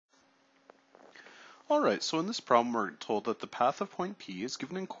Alright, so in this problem we're told that the path of point P is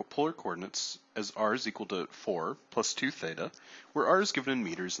given in polar coordinates as r is equal to 4 plus 2 theta, where r is given in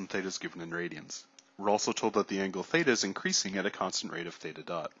meters and theta is given in radians. We're also told that the angle theta is increasing at a constant rate of theta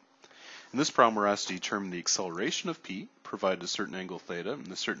dot. In this problem we're asked to determine the acceleration of P, provided a certain angle theta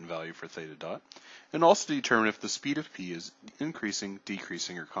and a certain value for theta dot, and also to determine if the speed of P is increasing,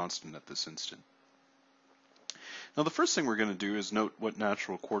 decreasing, or constant at this instant. Now the first thing we're going to do is note what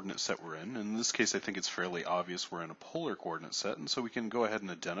natural coordinate set we're in. In this case I think it's fairly obvious we're in a polar coordinate set, and so we can go ahead and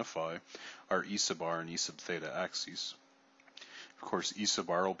identify our E sub r and E sub theta axes. Of course E sub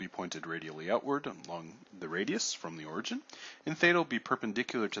r will be pointed radially outward along the radius from the origin, and theta will be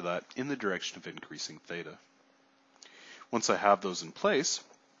perpendicular to that in the direction of increasing theta. Once I have those in place,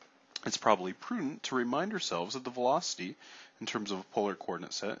 it's probably prudent to remind ourselves that the velocity in terms of a polar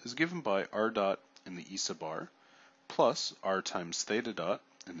coordinate set is given by r dot in the E sub r plus r times theta dot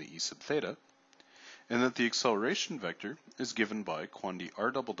in the E sub theta, and that the acceleration vector is given by quantity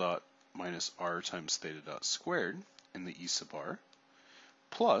r double dot minus r times theta dot squared in the E sub r,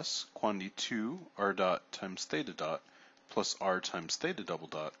 plus quantity 2 r dot times theta dot plus r times theta double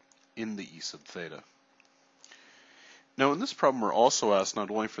dot in the E sub theta. Now in this problem we're also asked not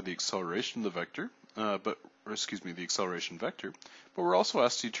only for the acceleration of the vector, the acceleration vector, but we're also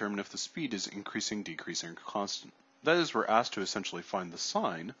asked to determine if the speed is increasing, decreasing, or constant. That is, we're asked to essentially find the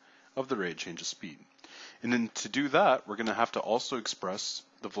sign of the rate of change of speed. And then to do that, we're going to have to also express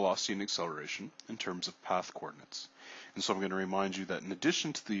the velocity and acceleration in terms of path coordinates. And so I'm going to remind you that in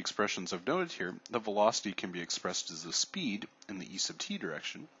addition to the expressions I've noted here, the velocity can be expressed as the speed in the E sub t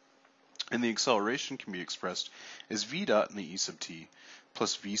direction, and the acceleration can be expressed as v dot in the E sub t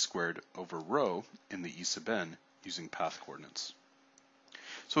plus v squared over rho in the E sub n using path coordinates.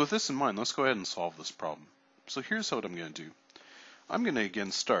 So with this in mind, let's go ahead and solve this problem. So here's what I'm going to do. I'm going to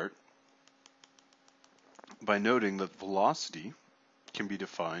again start by noting that velocity can be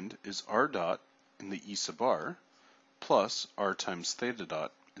defined as r dot in the E sub r plus r times theta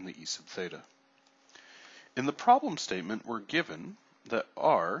dot in the E sub theta. In the problem statement, we're given that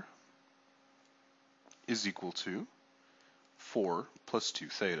r is equal to 4 plus 2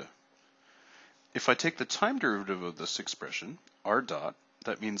 theta. If I take the time derivative of this expression, r dot,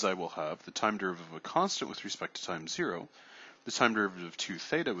 that means I will have the time derivative of a constant with respect to time 0. The time derivative of 2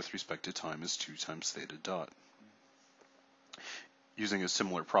 theta with respect to time is 2 times theta dot. Using a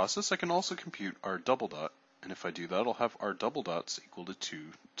similar process, I can also compute r double dot, and if I do that, I'll have r double dots equal to 2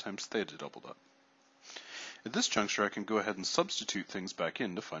 times theta double dot. At this juncture, I can go ahead and substitute things back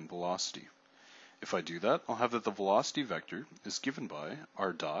in to find velocity. If I do that, I'll have that the velocity vector is given by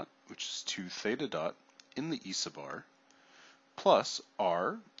r dot, which is 2 theta dot in the E sub r, plus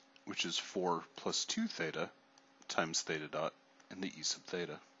r, which is 4 plus 2 theta times theta dot in the E sub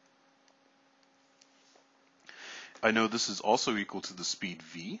theta. I know this is also equal to the speed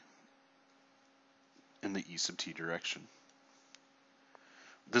v in the E sub t direction.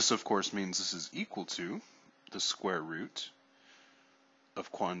 This of course means this is equal to the square root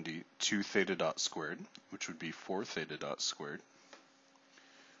of quantity 2 theta dot squared, which would be 4 theta dot squared,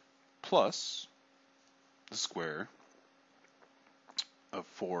 plus the square of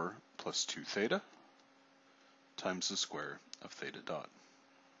 4 plus 2 theta times the square of theta dot.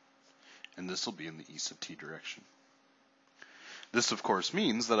 And this will be in the E sub t direction. This of course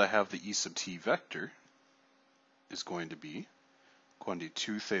means that I have the E sub t vector is going to be quantity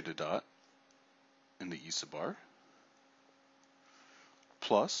 2 theta dot in the E sub r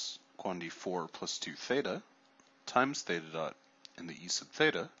plus quantity 4 plus 2 theta times theta dot in the E sub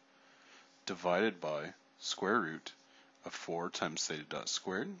theta divided by square root of 4 times theta dot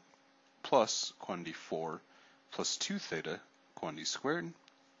squared plus quantity 4 plus 2 theta quantity squared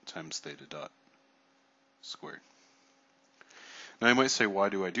times theta dot squared. Now you might say, why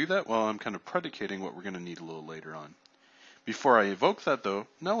do I do that? Well, I'm kind of predicating what we're going to need a little later on. Before I evoke that though,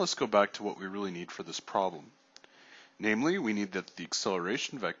 now let's go back to what we really need for this problem. Namely, we need that the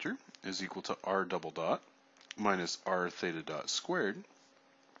acceleration vector is equal to r double dot minus r theta dot squared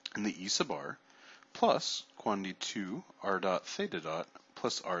in the E sub r plus quantity 2 r dot theta dot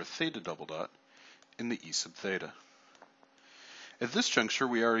plus r theta double dot in the E sub theta. At this juncture,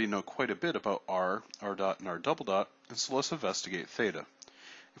 we already know quite a bit about r dot, and r double dot, and so let's investigate theta.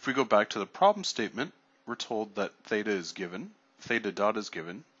 If we go back to the problem statement, we're told that theta dot is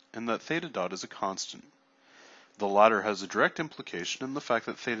given, and that theta dot is a constant. The latter has a direct implication in the fact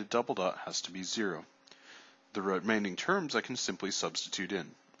that theta double dot has to be 0. The remaining terms I can simply substitute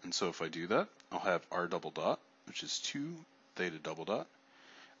in, and so if I do that, I'll have r double dot, which is 2 theta double dot,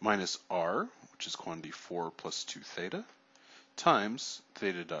 minus r, which is quantity 4 plus 2 theta, times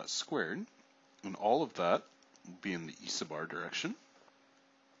theta dot squared, And all of that will be in the E sub r direction.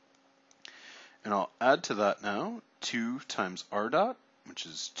 And I'll add to that now 2 times r dot, which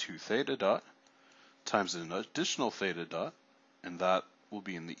is 2 theta dot, times an additional theta dot, and that will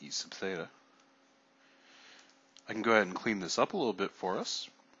be in the E sub theta. I can go ahead and clean this up a little bit for us,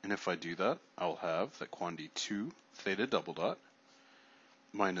 and if I do that, I'll have that quantity 2 theta double dot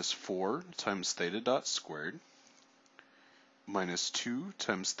minus 4 times theta dot squared minus 2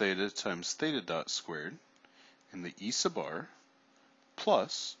 times theta dot squared in the E sub r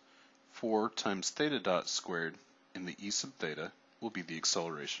plus 4 times theta dot squared in the E sub theta will be the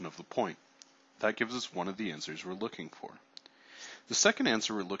acceleration of the point. That gives us one of the answers we're looking for. The second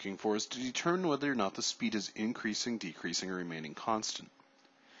answer we're looking for is to determine whether or not the speed is increasing, decreasing, or remaining constant.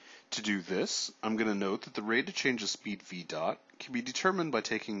 To do this, I'm going to note that the rate of change of speed v dot can be determined by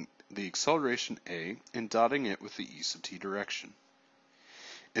taking the acceleration a and dotting it with the e sub t direction.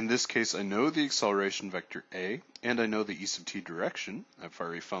 In this case, I know the acceleration vector a, and I know the e sub t direction. I've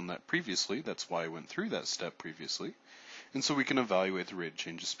already found that previously. That's why I went through that step previously. And so we can evaluate the rate of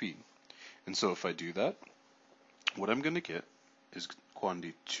change of speed. And so if I do that, what I'm going to get is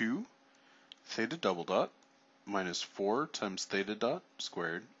quantity 2 theta double dot minus 4 times theta dot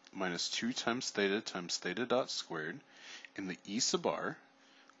squared minus 2 times theta dot squared in the E sub r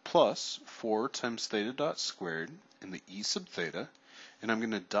plus 4 times theta dot squared in the E sub theta, and I'm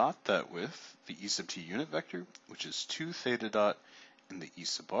going to dot that with the E sub t unit vector, which is 2 theta dot in the E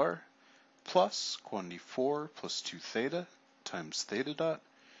sub r plus quantity 4 plus 2 theta times theta dot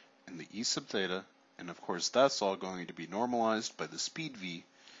in the E sub theta, and of course that's all going to be normalized by the speed v,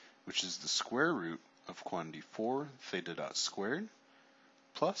 which is the square root of quantity 4 theta dot squared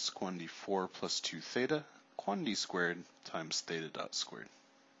plus quantity 4 plus 2 theta quantity squared times theta dot squared.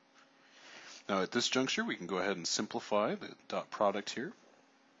 Now at this juncture we can go ahead and simplify the dot product here.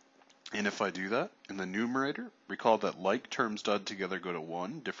 And if I do that, in the numerator, recall that like terms dotted together go to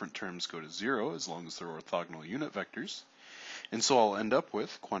 1, different terms go to 0 as long as they're orthogonal unit vectors. And so I'll end up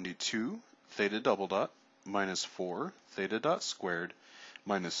with quantity 2 theta double dot minus 4 theta dot squared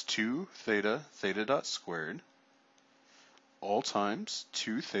minus 2 theta dot squared all times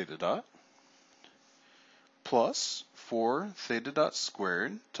 2 theta dot plus 4 theta dot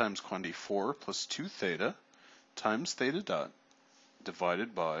squared times quantity 4 plus 2 theta times theta dot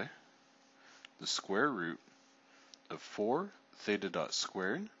divided by the square root of 4 theta dot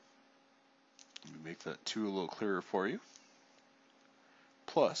squared. Let me make that 2 a little clearer for you.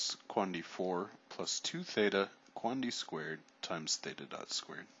 Plus quantity 4 plus 2 theta quantity squared times theta dot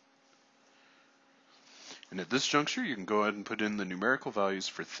squared. And at this juncture, you can go ahead and put in the numerical values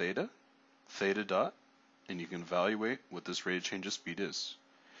for theta dot, and you can evaluate what this rate of change of speed is.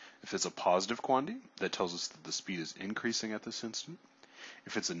 If it's a positive quantity, that tells us that the speed is increasing at this instant.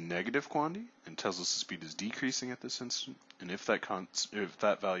 If it's a negative quantity, it tells us the speed is decreasing at this instant. And if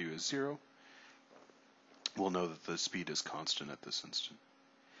that value is 0, we'll know that the speed is constant at this instant.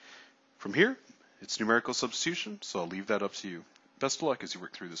 From here, it's numerical substitution, so I'll leave that up to you. Best of luck as you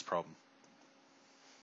work through this problem.